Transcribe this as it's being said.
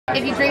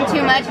If you drink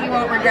too much, you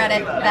won't regret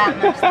it that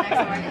much the next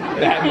morning.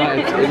 That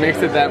much. It makes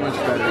it that much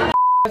better.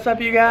 What's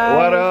up, you guys?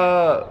 What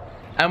up?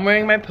 I'm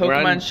wearing my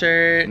Pokemon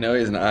shirt. No,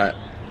 he's not.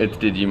 It's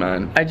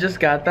Digimon. I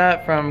just got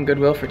that from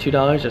Goodwill for $2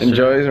 yesterday. And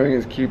Joey's wearing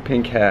his cute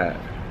pink hat.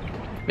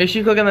 Make sure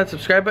you click on that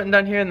subscribe button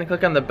down here and then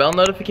click on the bell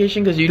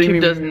notification because YouTube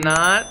does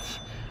not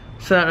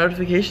send out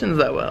notifications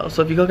that well.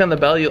 So if you click on the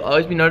bell, you'll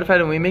always be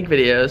notified when we make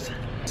videos.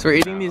 So we're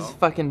eating these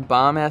fucking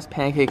bomb-ass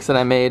pancakes that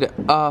I made.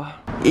 Oh,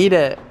 eat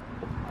it.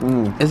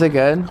 Is it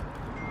good?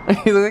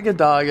 You look like a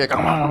dog. Like,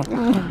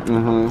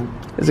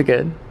 Is it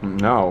good?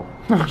 No.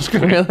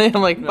 Really?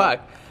 I'm like,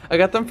 fuck. I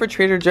got them for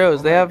Trader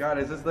Joe's. They have. God,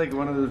 is this like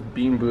one of those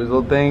Bean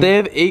Boozled things? They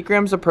have 8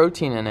 grams of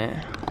protein in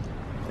it.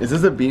 Is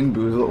this a Bean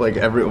Boozled? Like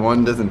every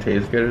one doesn't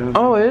taste good or something?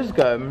 Oh, it is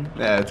good.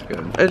 Yeah, it's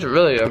good. It's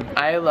really good.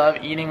 I love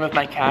eating with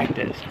my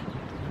cactus.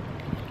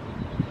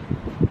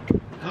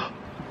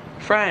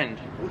 Friend.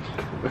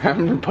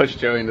 I'm gonna push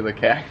Joey into the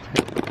cactus.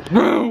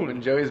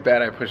 When Joey's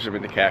bad, I push him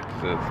into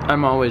cactuses.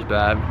 I'm always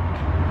bad.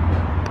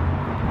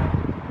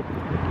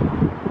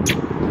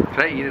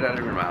 Can I eat it out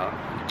of your mouth?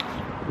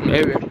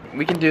 Maybe.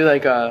 We can do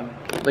like a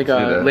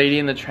Lady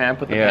and the Tramp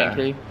with the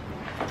pancake.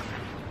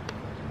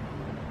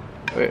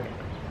 Wait.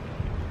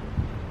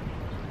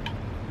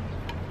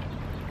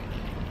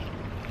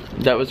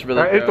 That was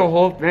really good. I ate the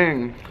whole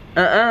thing.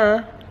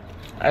 I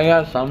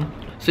got some.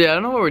 So yeah, I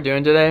don't know what we're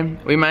doing today.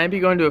 We might be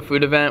going to a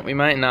food event. We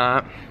might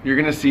not. You're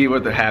gonna see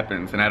what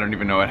happens, and I don't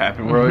even know what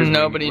happened. We're always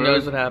Nobody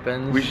knows what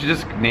happens. We should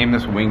just name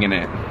this Winging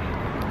It.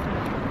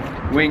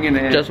 Winging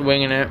It. Just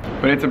winging it.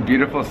 But it's a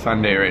beautiful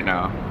Sunday right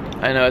now.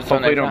 I know, it's so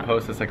nice. Hopefully don't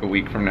post this like a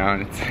week from now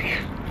and it's like...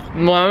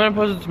 Well, I'm gonna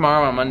post it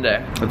tomorrow on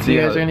Monday. Let's see.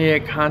 You guys are gonna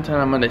get content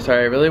on Monday.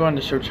 Sorry, I really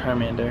wanted to show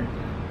Charmander.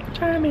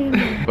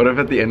 Charmander. What if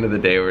at the end of the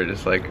day we're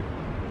just like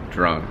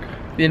drunk?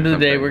 At the end of the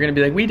day, we're gonna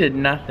be like, we did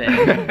nothing.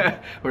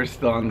 We're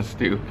still on the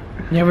stoop.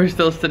 Yeah, we're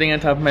still sitting on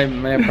top of my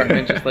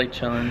apartment just like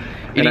chilling.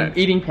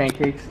 Eating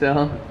pancakes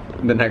still.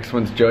 The next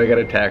one's Joey got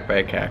attacked by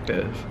a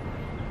cactus.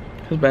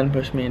 Because Ben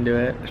pushed me into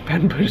it.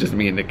 Ben pushes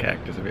me into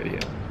cactus video.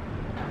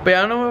 But yeah,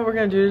 I don't know what we're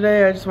gonna do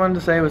today. I just wanted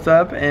to say what's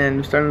up and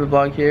we're starting the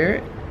vlog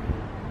here.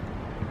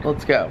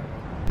 Let's go.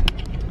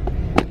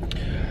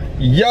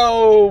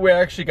 Yo, we're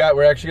actually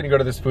gonna go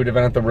to this food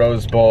event at the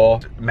Rose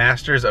Bowl.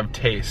 Masters of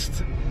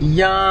Taste.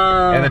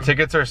 Yum. And the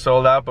tickets are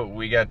sold out, but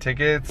we got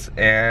tickets,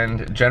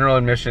 and general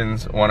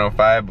admissions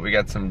 $105, but we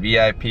got some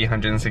VIP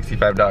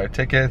 $165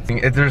 tickets.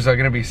 There's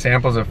gonna be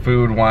samples of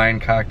food, wine,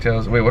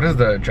 cocktails. Wait, what does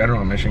the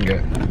general admission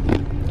get?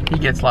 He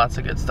gets lots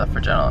of good stuff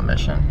for general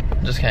admission.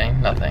 Just kidding,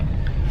 nothing.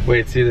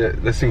 Wait, see,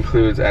 this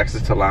includes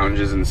access to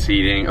lounges and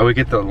seating. Oh, we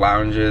get the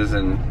lounges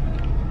and...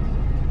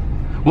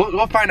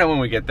 We'll find out when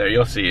we get there,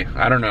 you'll see.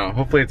 I don't know,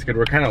 hopefully it's good.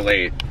 We're kind of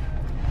late.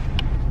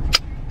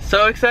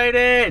 So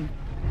excited!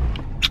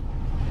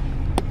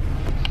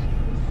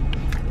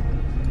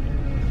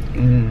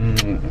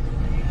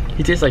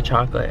 He tastes like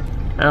chocolate.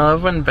 I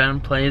love when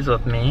Ben plays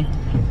with me.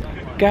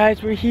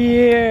 Guys, we're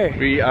here!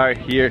 We are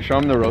here.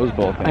 Show them the Rose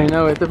Bowl thing. I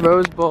know, at the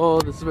Rose Bowl.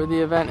 This is where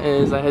the event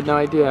is. I had no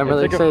idea. I'm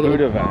really excited. It's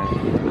like a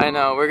food event. I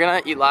know. We're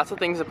gonna eat lots of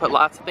things and put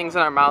lots of things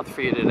in our mouth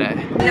for you today.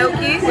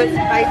 Gnocchi with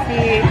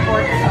spicy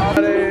pork sauce.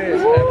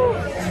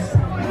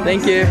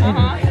 Thank you.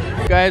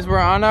 Guys, we're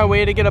on our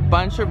way to get a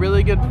bunch of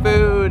really good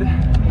food.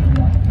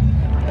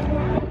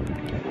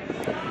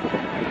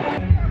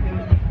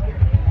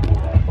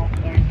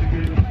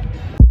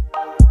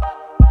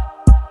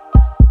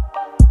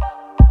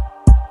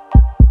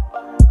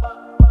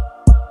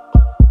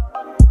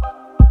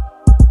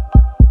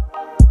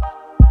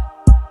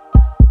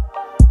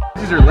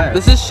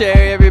 This is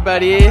Sherry,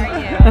 everybody.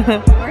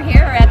 We're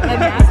here at the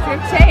Master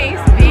of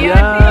Taste.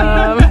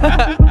 Yum.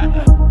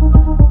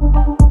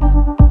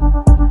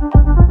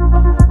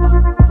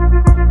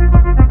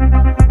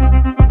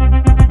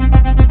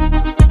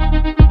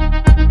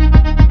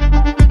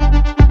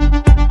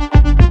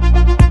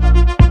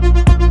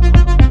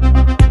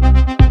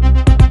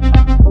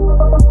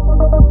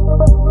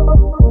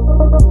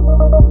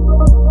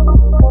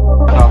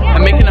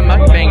 I'm making a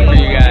mukbang for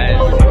you guys.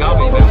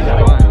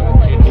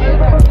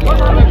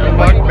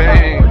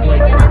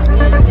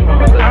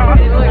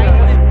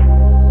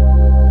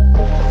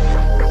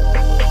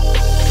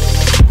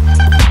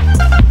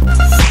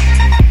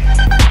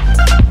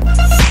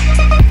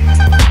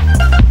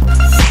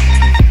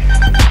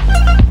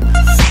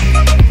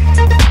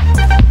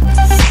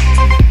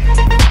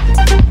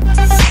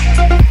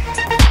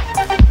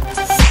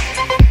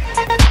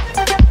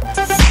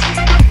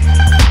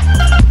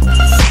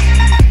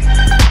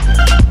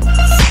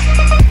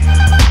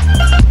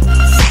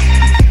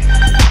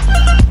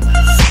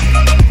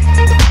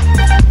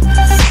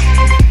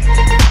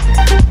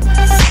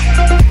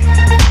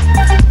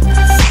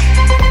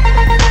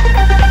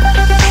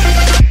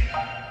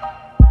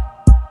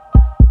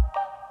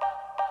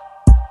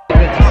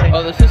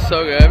 Oh, this is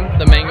so good.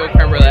 The mango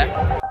creme brulee.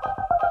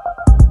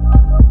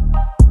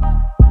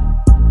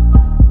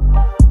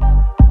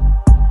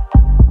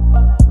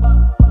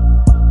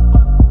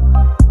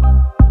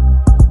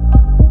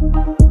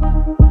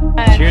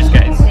 Cheers,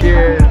 guys.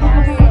 Cheers.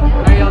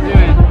 How y'all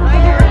doing?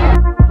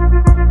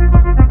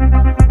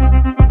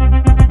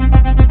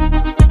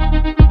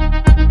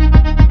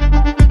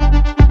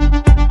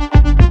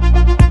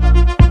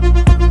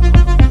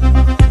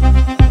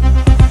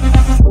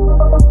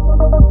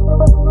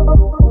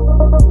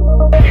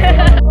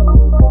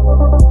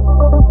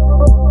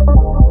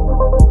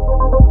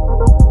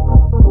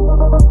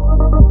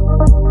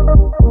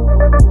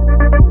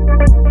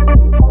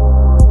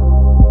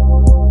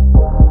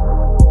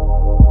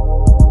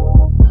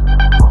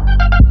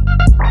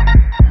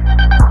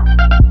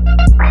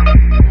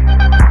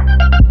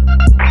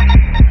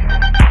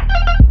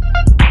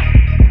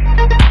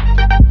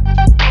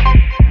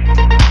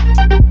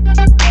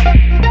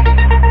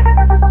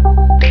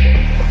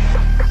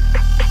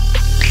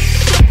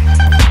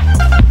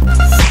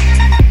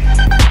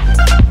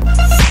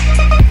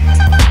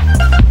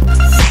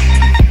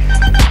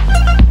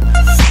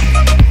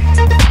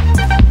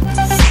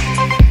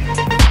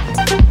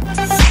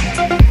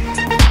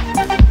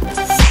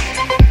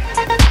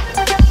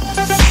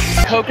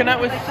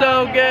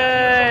 so good.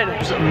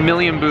 There's a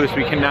million booths.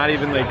 We cannot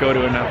even like go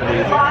to enough of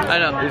these. I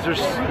know. This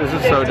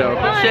is so dope.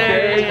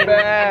 Shay's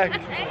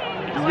back.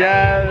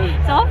 Yes.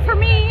 It's all for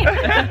me.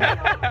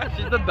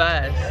 She's the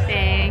best.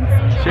 Thanks.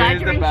 Glad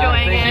She's you're the best.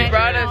 enjoying it. She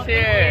brought us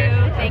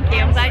here. Thank you.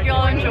 I'm glad you're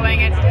all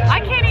enjoying it. I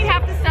can't eat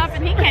half the stuff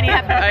and he can't eat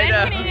half the stuff. I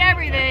know. Ben can eat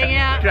everything,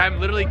 yeah. Dude, I'm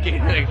literally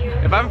gaining.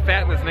 If I'm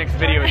fat in this next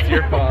video, it's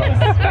your fault.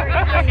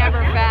 You're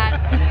never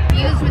fat.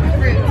 Fused with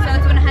fruit, so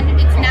it's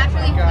 100. It's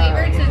naturally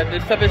flavored. So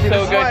This stuff is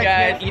so good, I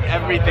guys. can't eat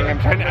everything. I'm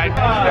trying to.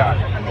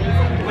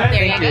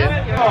 there you go.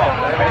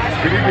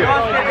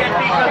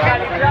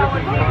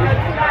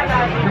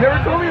 You never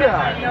told me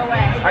that. No way.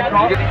 I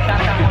called it.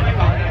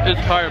 It's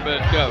hard, but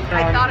it's good.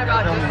 I thought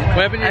about just.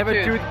 What happened to I have a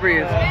your tooth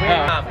freeze.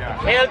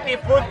 Healthy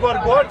food for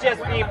gorgeous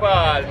people.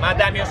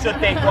 Madam, you should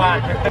take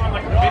one.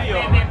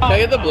 Can I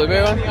get the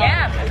blueberry one?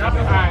 Yeah.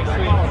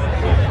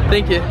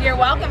 Thank you. You're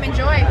welcome.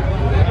 Enjoy.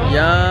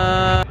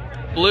 Yum.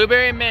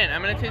 Blueberry mint.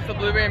 I'm gonna taste the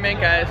blueberry mint,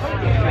 guys.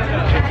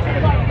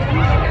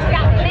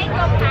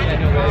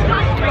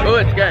 Oh,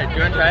 it's good. Do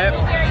you wanna try it?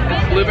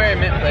 Blueberry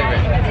mint flavor.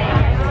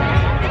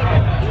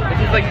 This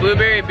is like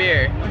blueberry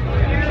beer.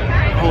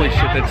 Holy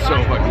shit, that's so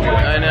fucking good.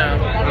 I know.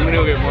 I'm gonna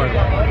go get more.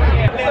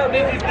 What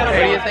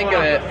do you think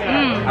of it?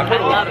 I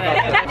love it.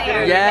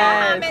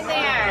 Yes.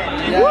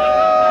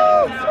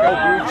 Oh,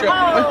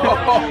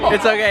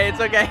 It's okay. It's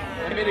okay.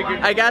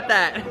 I got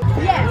that.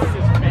 Yes.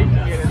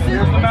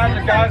 Here's the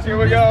magic, guys. Here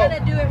we go. I'm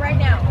gonna do it right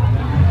now.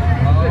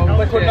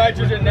 Liquid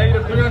nitrogen,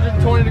 negative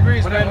 320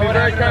 degrees, man. Be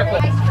very careful.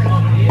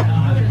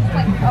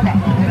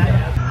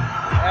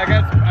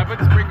 Okay. I put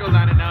sprinkles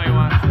on it, now he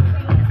wants it.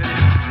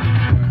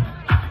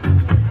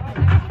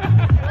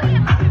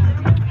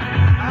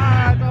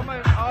 I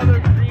got all the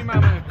cream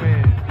on my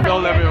face.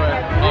 Spilled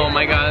everywhere. Oh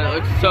my god, it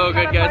looks so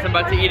good, guys. I'm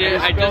about to eat it.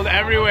 It's spilled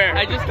everywhere.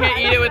 I just can't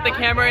eat it with the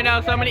camera right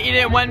now, so I'm gonna eat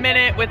it in 1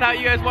 minute without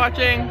you guys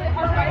watching.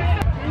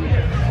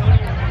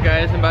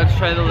 Guys, I'm about to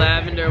try the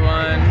lavender one.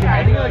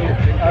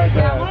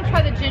 I want to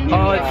try the ginger.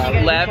 Oh,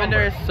 it's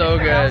lavender is so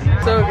good.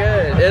 So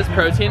good. There's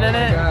protein in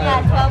it?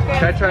 Yeah, 12 grams.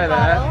 Can I try per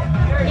that?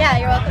 bottle. Yeah,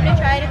 you're welcome to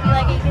try it. If you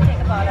like it, you can take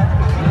a bottle.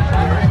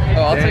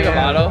 Oh, I'll take a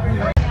bottle.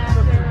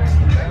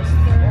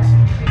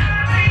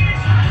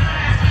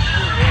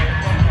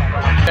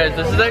 Guys,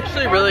 this is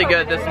actually really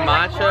good. This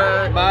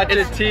matcha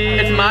tea.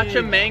 It's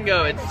matcha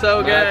mango. It's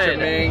so good. Matcha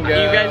mango.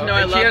 You guys know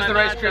I And love she has my the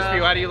Rice matcha.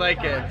 Krispie. Why do you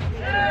like it?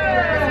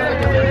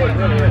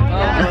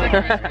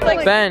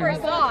 Ben,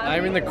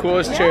 I'm in the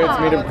coolest chair. It's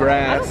made of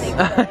grass.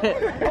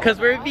 because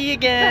we're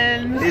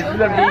vegans. This is a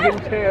vegan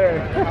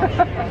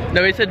chair.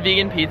 No, we said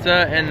vegan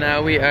pizza, and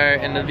now we are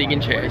in the vegan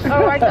chairs. Oh,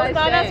 our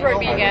tostadas were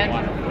vegan.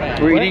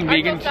 We're eating Our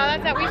vegan.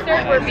 tostadas that we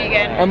served were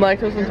vegan. I'm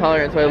lactose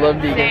intolerant, so I love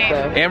vegan Same.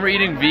 stuff. And we're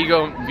eating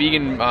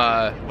vegan,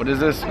 what is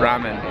this?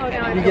 Ramen.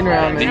 Vegan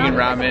ramen. Vegan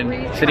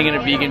ramen, sitting in a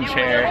vegan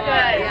chair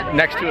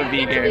next to a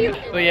vegan.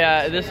 But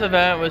yeah, this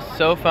event was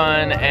so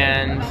fun,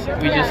 and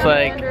we just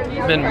like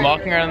been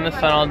walking around in the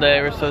sun all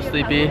day. We're so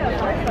sleepy.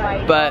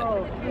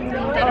 But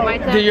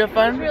did you have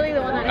fun?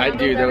 I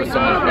do, that was so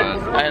much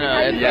fun. I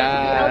know.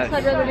 Yes.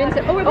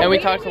 And we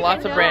talked to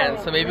lots of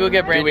brands, so maybe we'll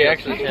get brand Do we deals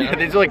actually? for the channel.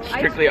 These are like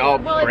strictly all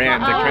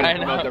brands that try I to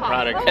know. promote their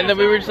products. And then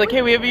we were just like,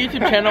 hey, we have a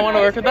YouTube channel, want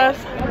to work with us?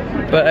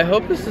 But I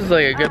hope this is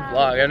like a good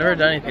vlog. I've never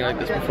done anything like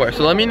this before.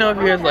 So let me know if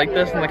you guys like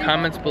this in the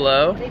comments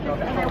below.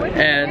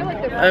 And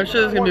I'm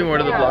sure there's gonna be more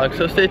to the vlog,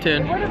 so stay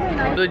tuned.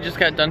 We just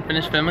got done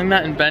finished filming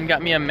that, and Ben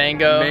got me a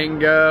mango.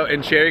 Mango,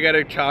 and Sherry got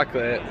a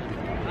chocolate.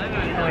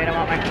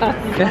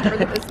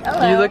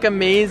 You look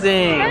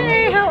amazing.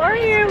 Hey, how are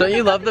you? Don't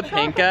you love the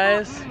pink,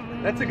 guys?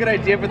 That's a good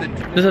idea for the.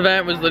 This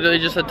event was literally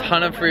just a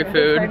ton of free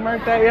food.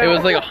 It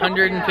was like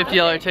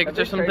 $150 tickets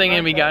or something,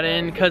 and we got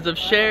in because of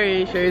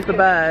Sherry. Sherry's the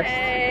best.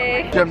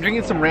 Dude, I'm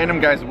drinking some random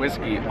guy's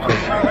whiskey.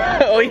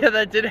 Oh yeah,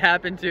 that did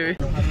happen too.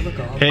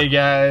 Hey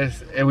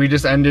guys, and we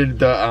just ended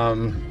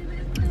the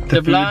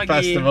food vloggy.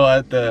 festival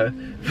at the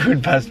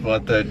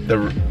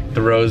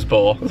the Rose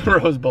Bowl, the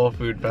Rose Bowl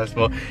Food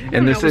Festival,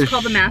 and this is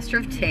called the Master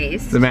of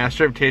Taste. the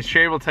Master of Taste.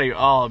 Sherry will tell you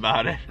all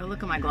about it. Oh,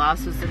 look at my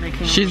glasses. They're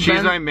making. She's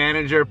my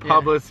manager,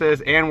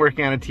 publicist, and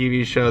working on a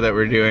TV show that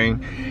we're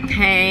doing.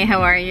 Hey,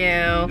 how are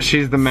you?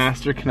 She's the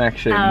Master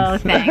Connections. Oh,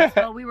 thanks.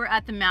 Well, we were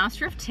at the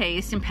Master of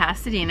Taste in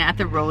Pasadena at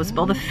the Rose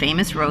Bowl, the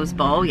famous Rose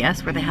Bowl,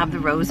 yes, where they have the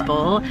Rose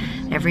Bowl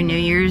every New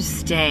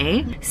Year's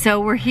Day. So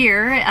we're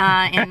here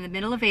in the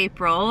middle of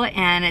April,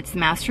 and it's the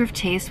Master of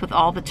Taste with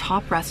all the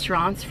top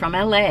restaurants from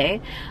LA.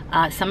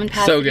 Some in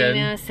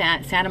Pasadena,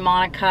 Santa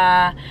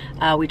Monica.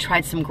 We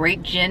tried some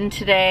great gin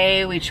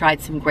today. We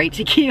tried some great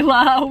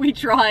tequila. We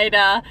tried,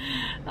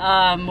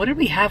 what did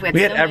we have?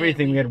 We had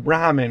everything. We had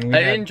ramen. I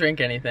didn't drink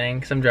anything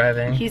because I'm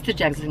driving. He's the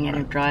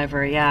designated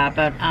driver, yeah,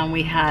 but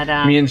we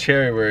had... me and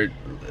Sherry were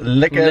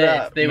licking it Lit.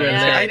 up. They were lit.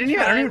 I don't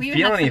even we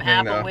feel had anything some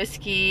apple though.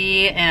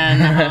 whiskey,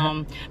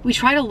 and we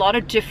tried a lot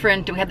of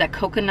different. We had that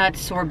coconut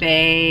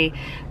sorbet.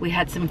 We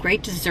had some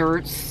great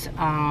desserts.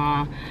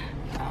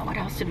 What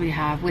else did we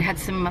have? We had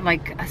some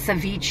like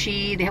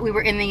ceviche. We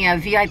were in the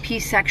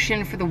VIP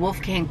section for the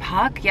Wolfgang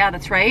Puck. Yeah,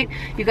 that's right.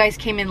 You guys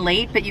came in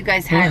late, but you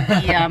guys had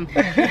the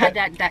you had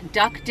that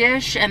duck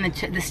dish and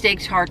the steak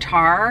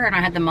tartare, and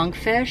I had the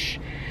monkfish.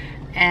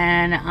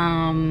 And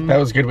that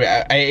was good.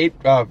 I ate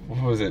what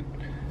was it?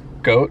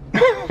 Goat?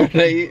 What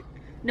did I eat?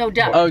 No,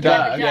 duck. Oh,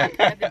 duck. Yeah,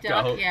 the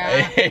duck.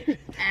 Yeah. I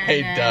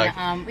ate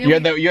duck.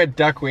 You had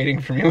duck waiting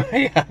for me when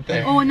I got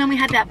there. Oh, and then we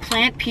had that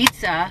plant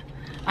pizza.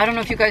 I don't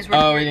know if you guys were.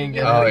 Oh, we didn't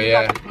get. Oh,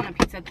 yeah. Plant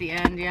pizza at the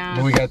end, yeah.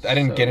 Well, I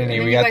didn't get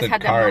any. We got the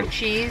card. You guys had the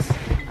cheese.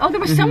 Oh, there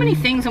were so many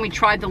things, and we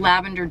tried the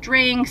lavender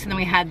drinks, and then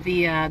we had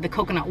the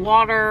coconut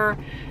water,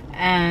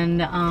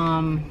 and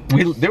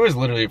there was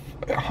literally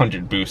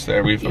 100 booths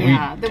there.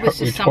 There was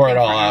just something tore it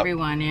all for up.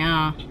 everyone,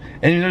 yeah.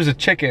 And there's a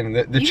chicken.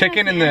 The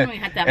chicken and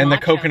the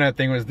coconut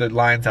thing was the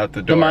lines out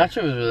the door. The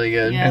matcha was really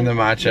good. Yeah. And the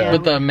matcha. Yeah.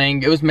 With the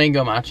mango, it was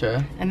mango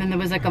matcha. And then there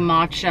was like a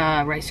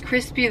matcha Rice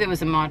Krispie. There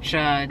was a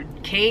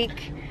matcha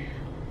cake.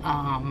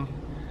 I'm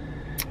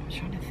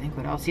trying to think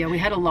what else. Yeah, we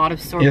had a lot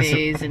of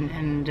sorbets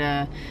and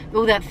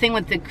that thing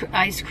with the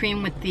ice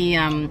cream with the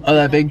oh,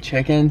 that big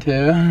chicken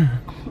too.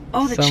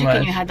 Oh, the so chicken.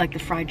 much. You had like the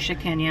fried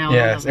chicken, yeah.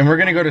 Yes, and we're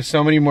gonna go to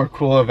so many more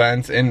cool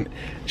events. And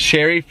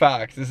Sherry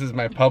Fox, this is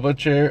my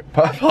publicist,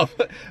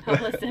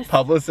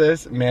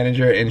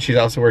 manager, and she's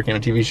also working on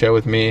a TV show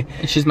with me.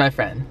 She's my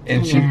friend.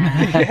 And she,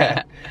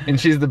 yeah, and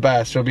she's the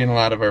best. She'll be in a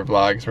lot of our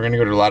vlogs. We're gonna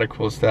go to a lot of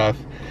cool stuff.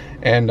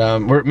 And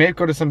we may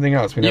go to something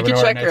else. We you never can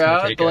know check her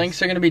out. The links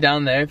are gonna be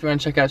down there if you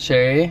want to check out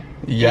Sherry.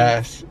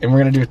 Yes, and we're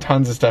gonna do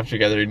tons of stuff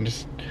together. And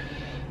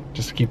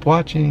just keep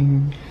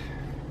watching.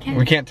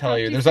 We can't tell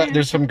you.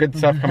 There's some good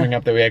stuff coming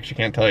up that we actually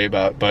can't tell you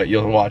about, but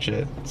you'll watch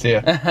it. See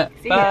ya.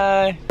 See ya.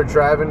 Bye. We're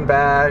driving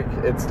back.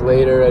 It's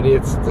late already.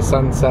 It's the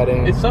sun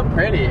setting. It's so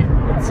pretty.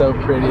 It's so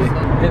pretty.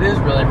 It is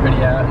really pretty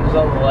out. There's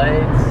all the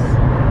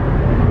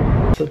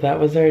lights. So that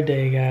was our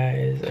day,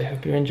 guys. I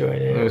hope you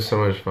enjoyed it. It was so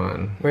much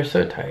fun. We're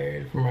so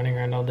tired from running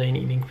around all day and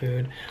eating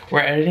food. We're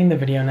editing the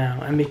video now.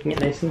 I'm making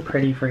it nice and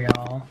pretty for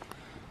y'all.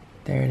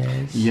 There it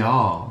is.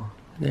 Y'all.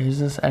 There's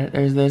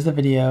the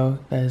video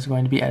that is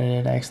going to be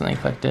edited. I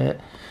accidentally clicked it.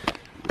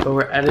 But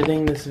we're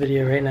editing this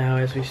video right now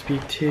as we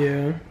speak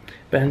too.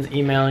 Ben's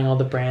emailing all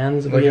the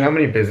brands. Look at how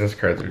many business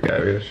cards we've got.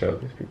 We gotta show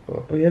these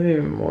people. We have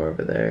even more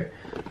over there.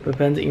 But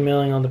Ben's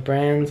emailing all the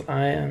brands.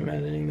 I am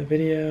editing the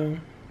video.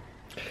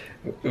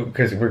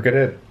 Because we're good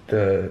at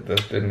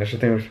the initial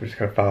thing, we just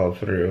gotta follow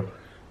through.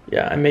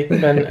 Yeah, I'm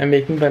making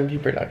Ben be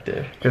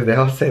productive. Because they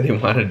all say they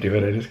want to do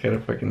it. I just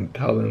gotta fucking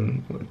tell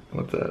them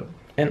what's up.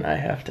 And I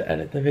have to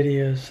edit the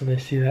videos so they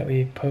see that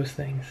we post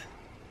things.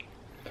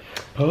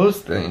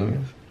 Post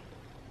things?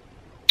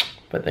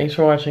 But thanks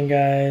for watching,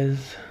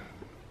 guys.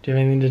 Do you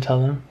have anything to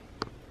tell them?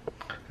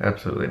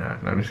 Absolutely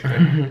not. No, I'm just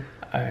kidding.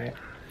 Alright.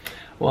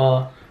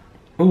 Well,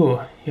 ooh,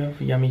 you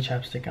have yummy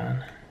chapstick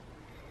on.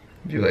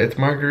 It's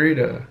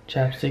margarita.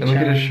 Chapstick and look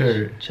challenge. at his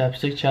shirt.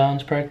 Chapstick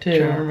challenge part 2.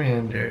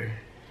 Charmander.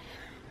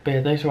 But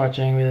yeah, thanks for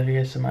watching. We love you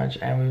guys so much.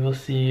 And we will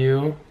see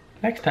you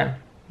next time.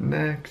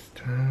 Next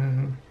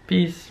time.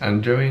 Peace.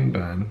 I'm Joey and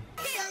Ben.